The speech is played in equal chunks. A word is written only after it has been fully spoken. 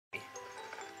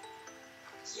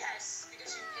Yes,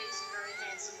 because she pays you very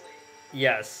handsomely.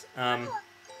 Yes.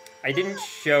 I didn't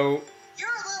show... You're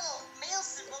a little male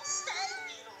symbol stag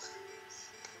beetle.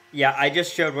 Yeah, I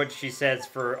just showed what she says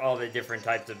for all the different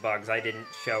types of bugs. I didn't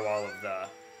show all of the...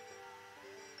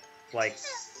 Like...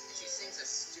 She sings a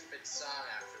stupid song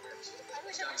afterwards. I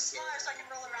wish I was smaller so I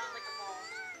could roll around like a ball.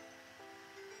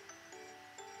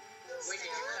 Wait, did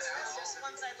you cut out? Just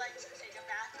once I'd like to take a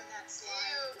bath in that slime.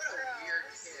 Ew, what a weird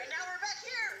kid. And now we're back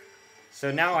here!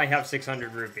 So now I have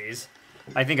 600 rupees.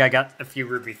 I think I got a few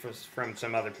rupees from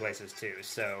some other places too,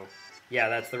 so... Yeah,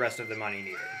 that's the rest of the money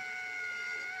needed.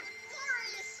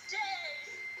 Glorious day!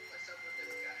 What's up with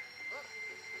this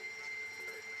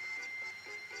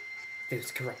guy?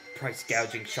 Those corrupt price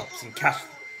gouging shops and cash...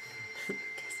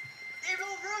 They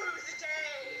will rue the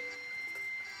day!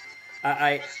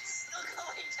 I... It's still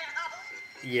going down!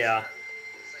 Yeah.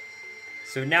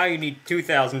 So now you need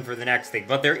 2,000 for the next thing,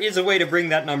 but there is a way to bring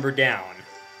that number down.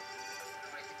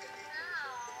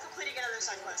 Completing another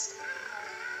side quest.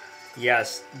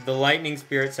 Yes, the Lightning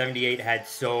Spirit 78 had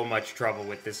so much trouble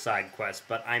with this side quest,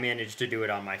 but I managed to do it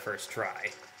on my first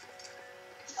try.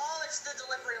 Oh, it's the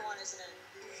delivery one, isn't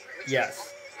it?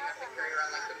 Yes. You have to carry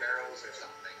around like the barrels or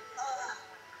something.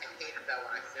 I hated that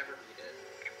one. I've never beat it.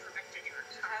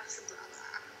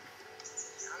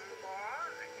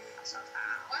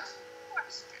 What?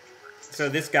 So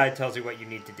this guy tells you what you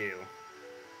need to do.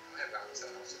 I've gotten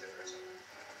someone else to do it or something.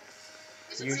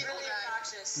 It's You- really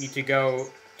obnoxious. Need to go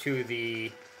to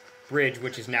the bridge,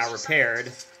 which is now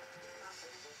repaired.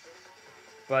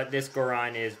 But this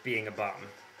Goron is being a bum.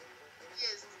 He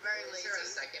is very Is lazy. there a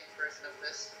second version of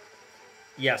this?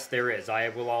 Yes, there is. I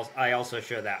also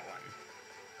show that one.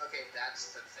 Okay,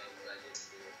 that's the thing that I didn't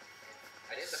do.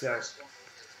 I did the So- first one.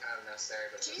 It's kind of necessary,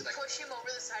 but Can the you second push him over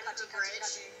the side of the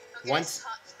bridge? Okay, Once- it's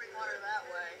hot spring water that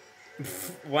way.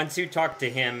 Once you talk to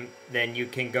him, then you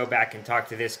can go back and talk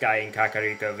to this guy in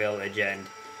Kakariko Village, and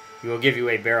he will give you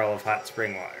a barrel of hot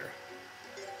spring water.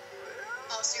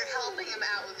 Oh, so you're helping him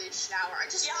out with his shower. I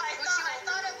just Yeah, want I to push him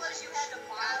thought over it the was you had to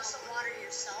boil some water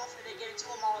yourself and then get it to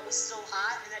him while it was still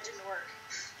hot, and that didn't work.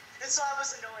 And so I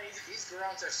was annoyed. These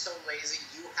Gorons are so lazy,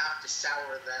 you have to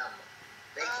shower them.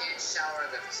 They can't shower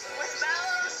With themselves.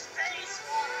 Mallow's face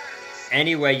water!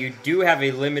 Anyway, you do have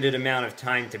a limited amount of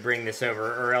time to bring this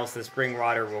over, or else the spring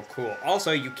water will cool.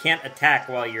 Also, you can't attack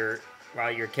while you're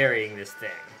carrying this thing.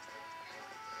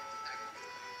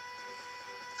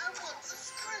 I want the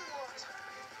spring water.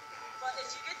 But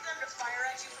if you get them to fire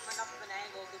at you from enough of an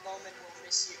angle, the bowman will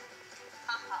miss you.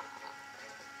 Ha ha ha.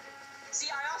 See,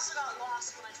 I also got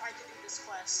lost when I tried to do this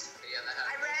quest. Yeah, that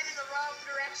I happened. ran in the wrong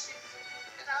direction,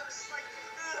 and I was like,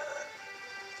 ugh.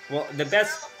 Well, the Barrel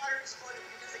best... of water exploded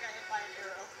because I got hit by an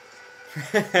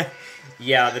arrow.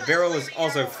 Yeah, the barrel is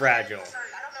also fragile. I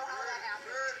don't know how that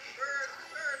happened.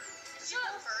 Bird! It's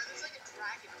not a bird, it's like a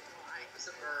dragonfly. It's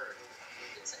a bird.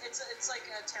 It's like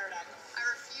a pterodactyl. I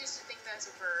refuse to think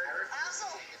that's a bird. I refuse Also-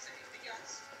 to think it's anything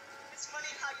else. It's funny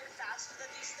how you're faster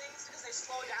than these things because they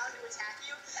slow down to attack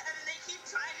you, and then they keep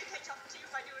trying to catch up to you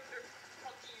by doing their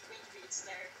funky wing beats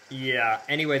there. Yeah,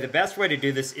 anyway, the best way to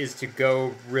do this is to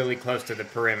go really close to the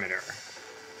perimeter.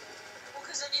 Well,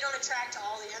 because then you don't attract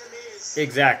all the enemies.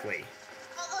 Exactly.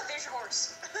 Oh, look, there's your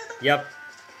horse. Yep.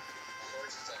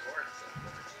 Horse is a horse.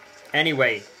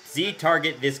 Anyway,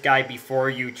 Z-target this guy before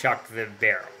you chuck the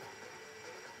barrel.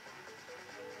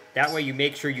 That way you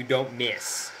make sure you don't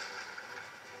miss.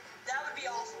 That would be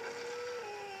awful.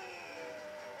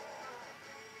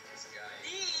 This guy.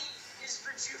 He is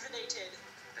rejuvenated.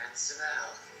 That's smell.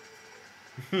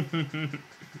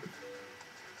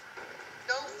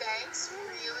 No thanks,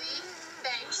 really?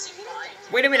 Thanks, bud.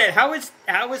 Wait a minute, how is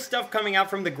stuff coming out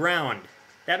from the ground?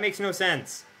 That makes no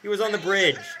sense. He was on the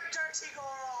bridge. Very dirty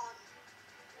Goron.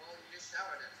 Well, you just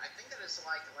showered him. I think that it's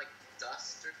like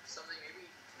dust or something.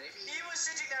 Maybe. He was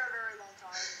sitting there a very long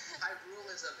time. Hyrule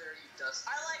is a very dusty.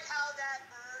 I like how that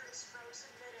bird is frozen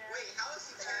midair. Wait, how is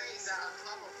he carrying that on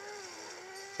top of him?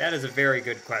 That is a very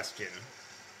good question.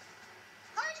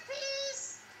 Heart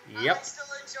piece! Yep. I still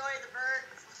enjoy the bird.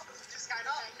 Just kind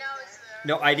of Now it's there.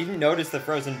 No, I didn't notice the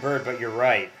frozen bird, but you're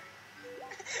right.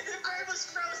 The bird was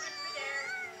frozen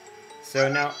midair. So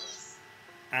now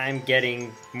I'm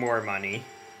getting more money.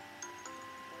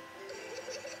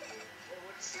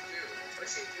 What did she do? What did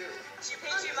she do? She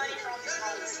paid you money for all these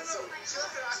moments. She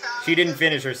left it on top. She didn't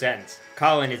finish her sentence.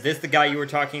 Colin, is this the guy you were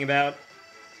talking about?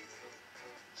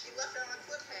 She left it on a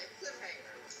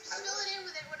cliffhanger. Fill it in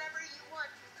with it whatever you want.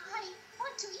 I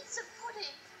want to eat some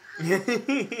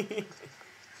pudding.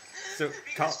 So,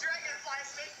 Because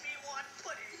dragonflies make me want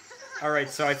pudding. alright,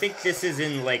 so I think this is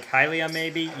in Lake Hylia,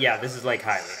 maybe? Yeah, this is Lake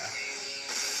Hylia.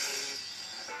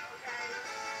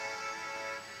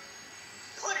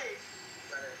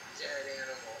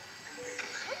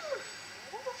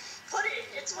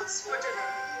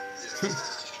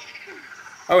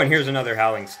 Oh, and here's another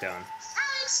Howling Stone.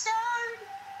 Howling Stone!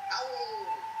 Howl!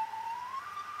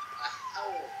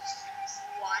 Howl.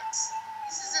 What?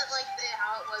 This isn't like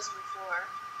how it was before.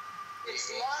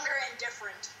 It's longer and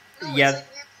different. No, Yeah. it's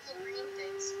like weird little green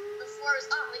things. Before it was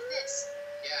like this.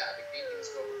 Yeah, the green things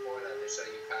go before that to show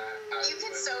you how You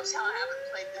can so tell I haven't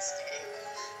played this game.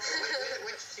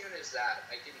 Which tune is that?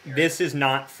 I didn't hear This it. is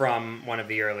not from one of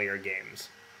the earlier games.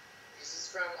 This is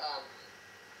from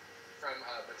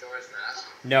Majora's Mask.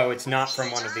 No, it's not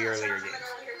from one of the earlier games.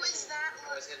 Who is that?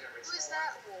 Oh, is it an Who is original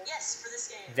that wolf? Yes, for this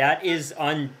game.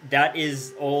 That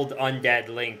is old undead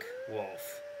Link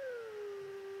Wolf.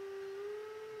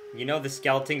 You know the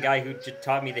skeleton guy who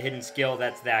taught me the hidden skill?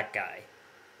 That's that guy.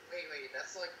 Wait,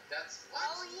 that's what?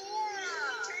 Oh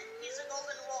yeah! He's a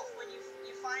golden wolf. When you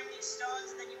find these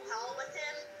stones and then you howl with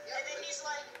him, Yeah, and then he's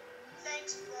like,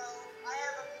 "Thanks, bro. I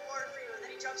have a reward for you." And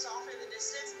then he jumps off in the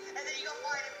distance, and then you go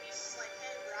find him, and he's just like,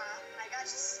 "Hey, brah, I got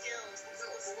your skills. Let's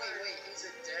No, go but wait, he's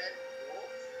a dead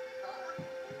wolf? Huh?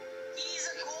 He's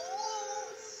a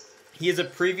ghost. He is a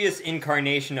previous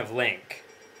incarnation of Link.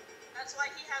 That's why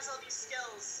he has all these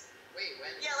skills. Wait,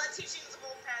 when? Yeah, let teachings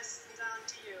will pass down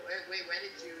to you. Wait, when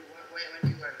did you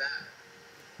learn that?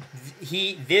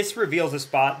 This reveals a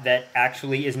spot that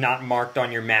actually is not marked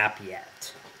on your map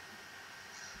yet.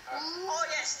 Oh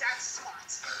yes, that spot.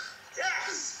 That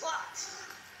spot.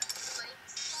 Link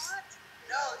spot?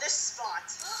 No, this spot.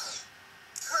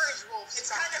 Courage wolf It's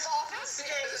spot. kind of off in This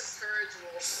space. courage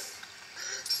wolf.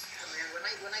 Oh,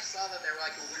 man, when I saw that they were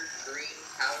like a weird green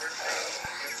power thing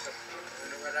against the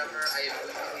moon or whatever, I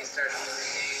immediately started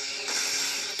thinking,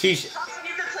 Keisha,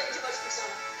 You've been playing too much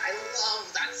Persona. I love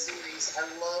that series. I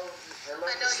love I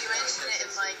know you mentioned it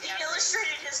in like He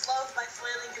illustrated his love by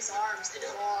flailing his arms. It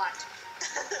is a lot.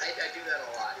 I do that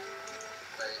a lot,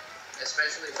 but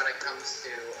especially when it comes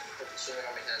to Shin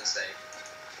Megami Tensei.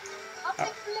 I'll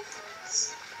pick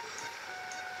flicks.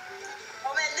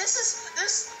 Oh man,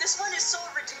 this one is so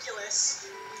ridiculous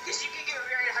because you can get a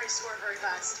very high score very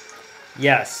fast.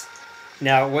 yes.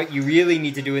 Now, what you really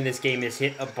need to do in this game is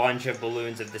hit a bunch of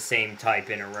balloons of the same type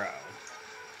in a row.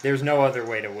 There's no other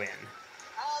way to win.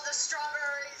 All the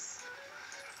strawberries.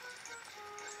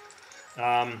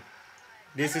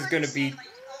 This I is don't going to be... understand, like,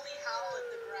 you only howl at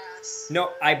the grass.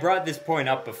 No, I brought this point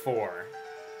up before.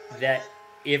 That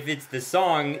if it's the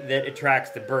song that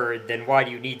attracts the bird, then why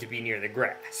do you need to be near the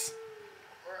grass?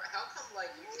 Or how come like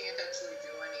you can't actually do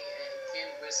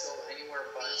can't whistle anywhere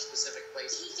but specific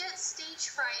places? He gets stage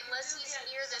fright unless he's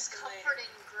near this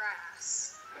comforting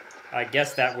grass. I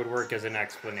guess that would work as an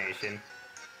explanation.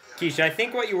 Keisha, I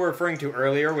think what you were referring to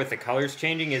earlier with the colors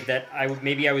changing is that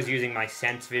maybe I was using my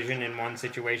sense vision in one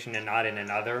situation and not in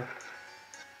another.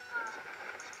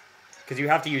 Because you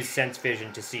have to use sense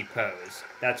vision to see pose.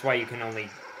 That's why you can only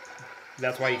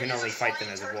fight them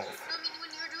as a wolf. No, I mean, when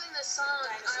you were doing the song,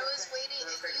 I was waiting.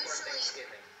 Perfect for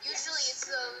Thanksgiving. Usually it's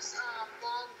those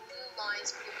long blue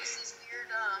lines, but it was these weird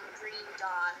green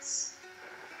dots.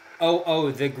 Oh,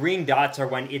 the green dots are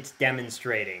when it's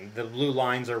demonstrating. The blue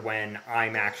lines are when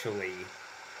I'm actually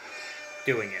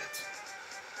doing it.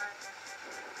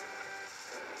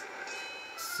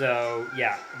 So,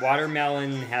 yeah,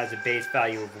 watermelon has a base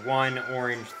value of 1,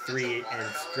 orange 3, and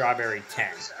strawberry 10.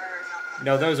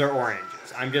 No, those are oranges.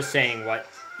 I'm just saying what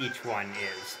each one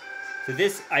is. So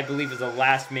this, I believe, is the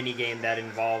last minigame that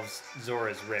involves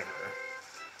Zora's River.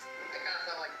 I kind of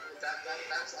felt like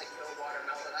that's like no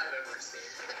watermelon I've ever seen.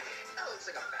 That looks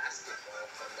like a basketball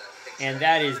from that picture. And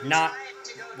that is not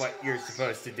what you're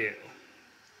supposed to do.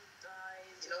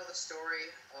 You know the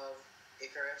story of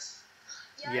Icarus?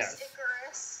 Yes.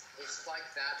 Icarus. It's like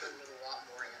that, but with a lot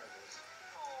more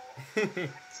animals.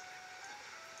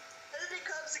 And then it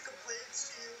comes and complains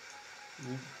to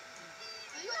you.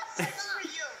 That's for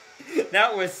you.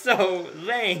 That was so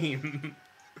lame.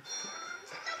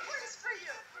 That part is for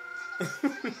you.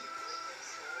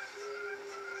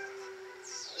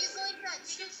 He's like that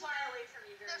You can fly away from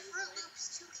me very the Fruit easily. Loops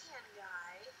toucan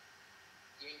guy.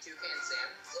 You mean Toucan Sam?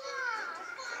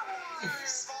 Yeah.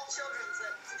 Small children's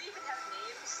that do they even have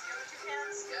names? The other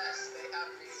toucans? Yes, they have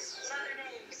names. What are their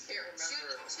I names? can't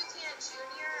remember. Toucan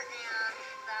Junior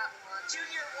and that one.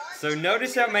 Junior 1? So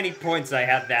notice how many points I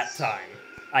had that time.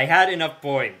 I had enough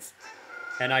points.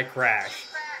 And I crashed.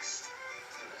 Crashed. I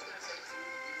was gonna say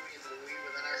Huey and Louie,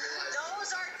 but then I realized.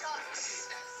 Those are ducks.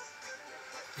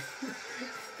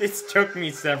 This took me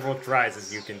several tries,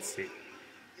 as you can see.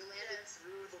 You landed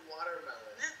through the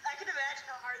watermelon. I can imagine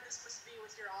how hard this must be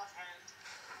with your offhand.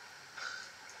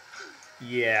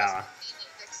 Yeah. Needing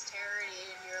dexterity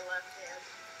in your left hand.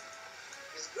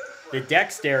 It's good for The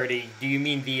dexterity, do you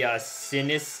mean the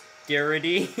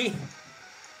dexterity.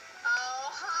 Oh,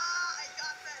 ha! I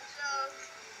got that joke.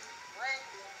 What?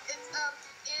 It's in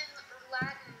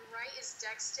Latin, right is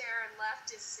dexter and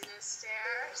left is sinister.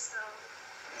 So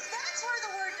That's where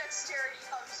the word dexterity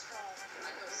comes from. I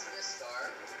know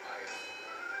Star.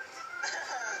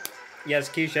 Yes,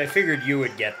 Keisha, I figured you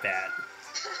would get that. Wait,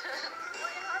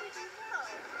 how did you know?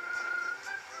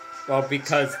 Well,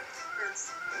 because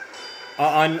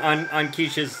on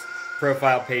Keisha's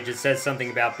profile page it says something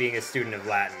about being a student of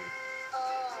Latin.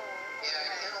 Oh. Yeah,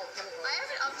 I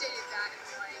haven't updated that in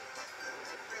like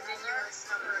ridiculous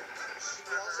number of She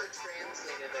also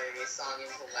translated a song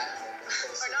into Latin.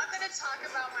 We're not gonna talk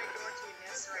about my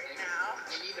dorkiness right now.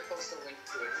 You need to post a link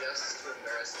to it just to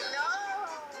embarrass them. No.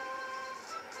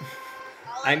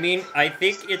 I mean, I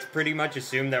think it's pretty much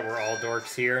assumed that we're all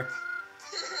dorks here. We're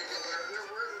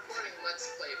recording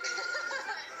Let's Play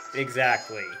videos.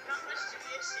 Exactly. Not much to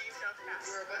be ashamed of, Cass.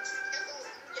 We're a bunch of Kendall.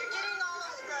 You're getting all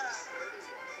of the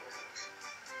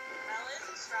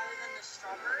melons rather than the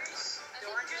strawberries, the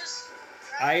oranges.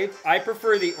 I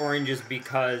prefer the oranges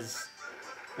because,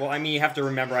 well, I mean, you have to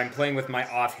remember I'm playing with my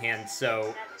offhand,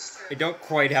 so That is true. I don't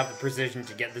quite have the precision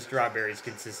to get the strawberries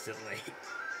consistently.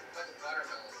 But the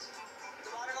watermelons. The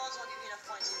watermelons won't give you enough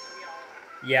points, so you can get all of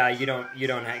them. Yeah, you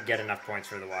don't get enough points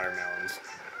for the watermelons.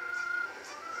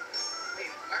 Wait,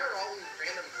 why are all these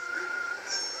random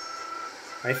fruits?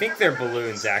 I think they're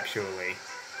balloons, actually. Why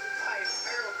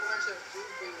are a bunch of fruit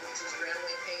balloons just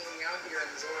randomly hanging out here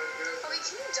in Zora's group? Oh, wait,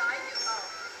 can you die if you... Oh.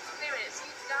 Wait a minute, so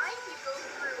you die if you go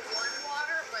through one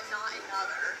water, but not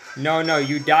another. No,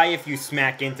 you die if you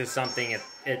smack into something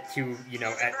The bird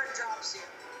drops you.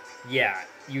 yeah,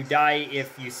 you die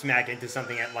if you smack into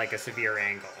something at, like, a severe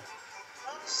angle.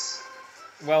 Oops.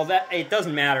 Well, it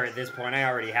doesn't matter at this point. I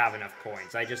already have enough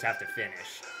points. I just have to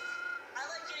finish. I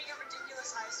like getting a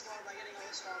ridiculous high score by getting all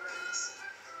the strawberries.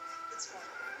 It's fun.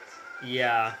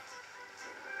 Yeah.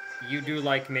 You do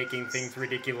like making things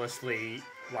ridiculously,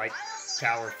 like, I also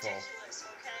powerful. ridiculous,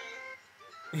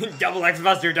 okay? Double X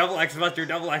Buster, double X Buster,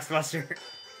 double X Buster. Oh, no,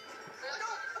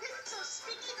 okay, so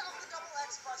speaking of the double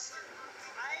X Buster,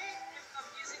 I am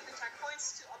using the tech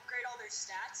points to upgrade all their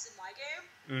stats in my game.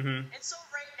 Mm-hmm. And so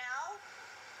right now,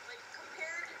 like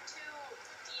compared to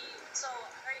so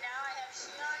right now I have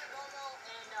Shion, Momo,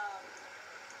 and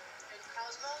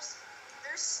Cosmos.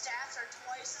 Their stats are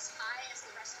twice as high as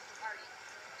the rest of the party.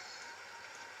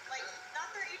 Like not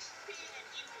their HP and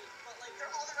EP, but like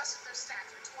all the rest of their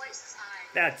stats are twice as high.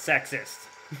 That's sexist.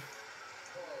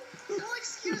 No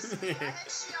excuse me. I had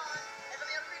Shion, and then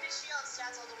they upgraded Shion's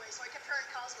stats all the way, so I kept her at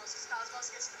Cosmos because Cosmos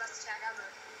gets the best attack ever.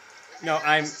 And No, then I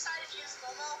I'm- just decided to use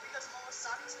Momo because Momo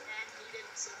sucked and needed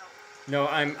some help. No,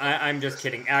 I'm just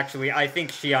kidding. Actually, I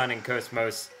think Shion and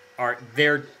Cosmos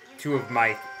they're two of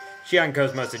my... Shion,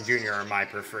 Cosmos, and Junior are my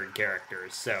preferred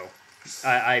characters, so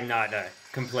I'm not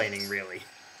complaining, really.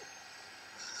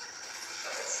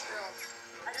 Still,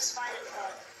 I just find it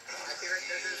fun. My favorite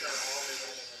characters are all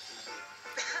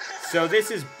the So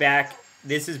this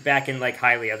is back in, like,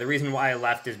 Hylia. The reason why I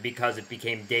left is because it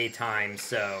became daytime,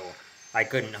 so I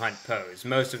couldn't hunt Poes.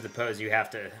 Most of the Poes you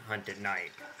have to hunt at night.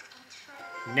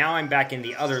 Now I'm back in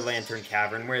the other Lantern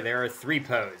Cavern, where there are 3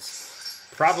 Poes.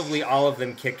 Probably all of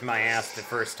them kicked my ass the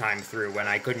first time through when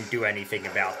I couldn't do anything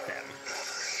about them.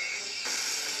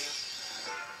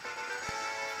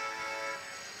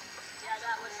 Yeah,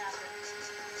 that would happen.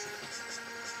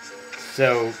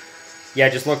 So, yeah,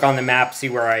 just look on the map, see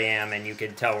where I am, and you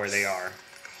can tell where they are.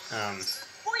 Boink!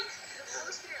 The Holy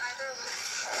Spirit either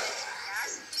looks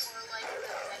nasty or like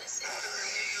the medicine from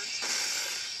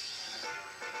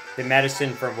the The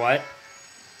medicine from what?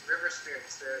 River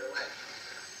spirits, they're the way.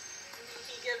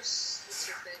 He gives what's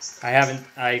your face?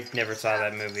 I never saw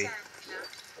that movie.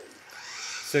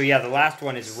 So yeah, the last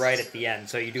one is right at the end,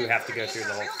 so you do have to go through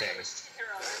the whole thing. Yeah,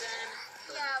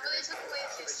 but they took away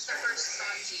his first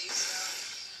Sanji,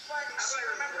 so... but she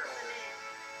remembered the name.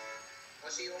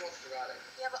 Well, she almost forgot it.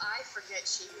 Yeah, but I forget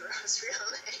Shigeru's real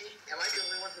name. Am I the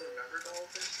only one who remembered all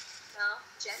of this? No,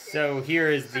 Jen did. So here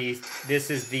is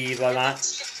this is the There Lalana.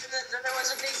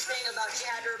 was a big thing about she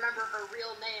had to remember her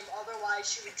real name, otherwise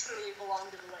she would truly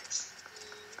belong to the Lich.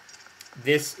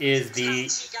 This is the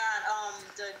She got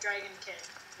the Dragon King.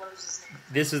 What was his name?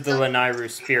 this is the Lanairu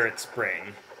Spirit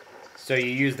Spring. So you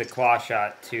use the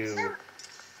Clawshot to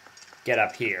get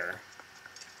up here.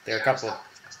 There are a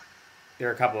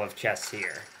couple of chests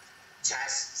here.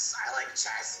 Chests. I like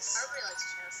chests. Everybody likes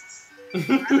chests.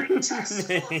 I like chests.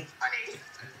 Full of money.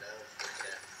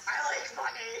 I like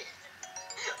money.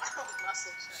 I don't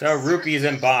muscle chests. So rupees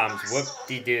and bombs,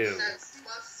 whoop-de-doo. That's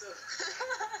lots of...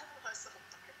 Muscle.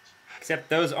 Except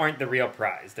those aren't the real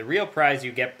prize. The real prize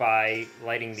you get by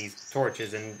lighting these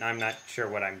torches, and I'm not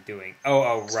sure what I'm doing.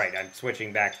 Oh, right. I'm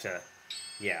switching back to...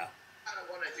 Yeah. I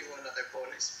don't want to do another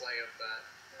bonus play of that.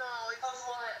 No, Of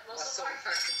what? Muscle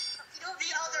March. You know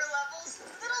the other levels?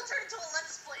 It'll turn into a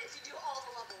let's play if you do all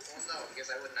the levels. Well, no, because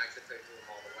I wouldn't actually play through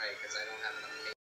them all the way, because I don't have enough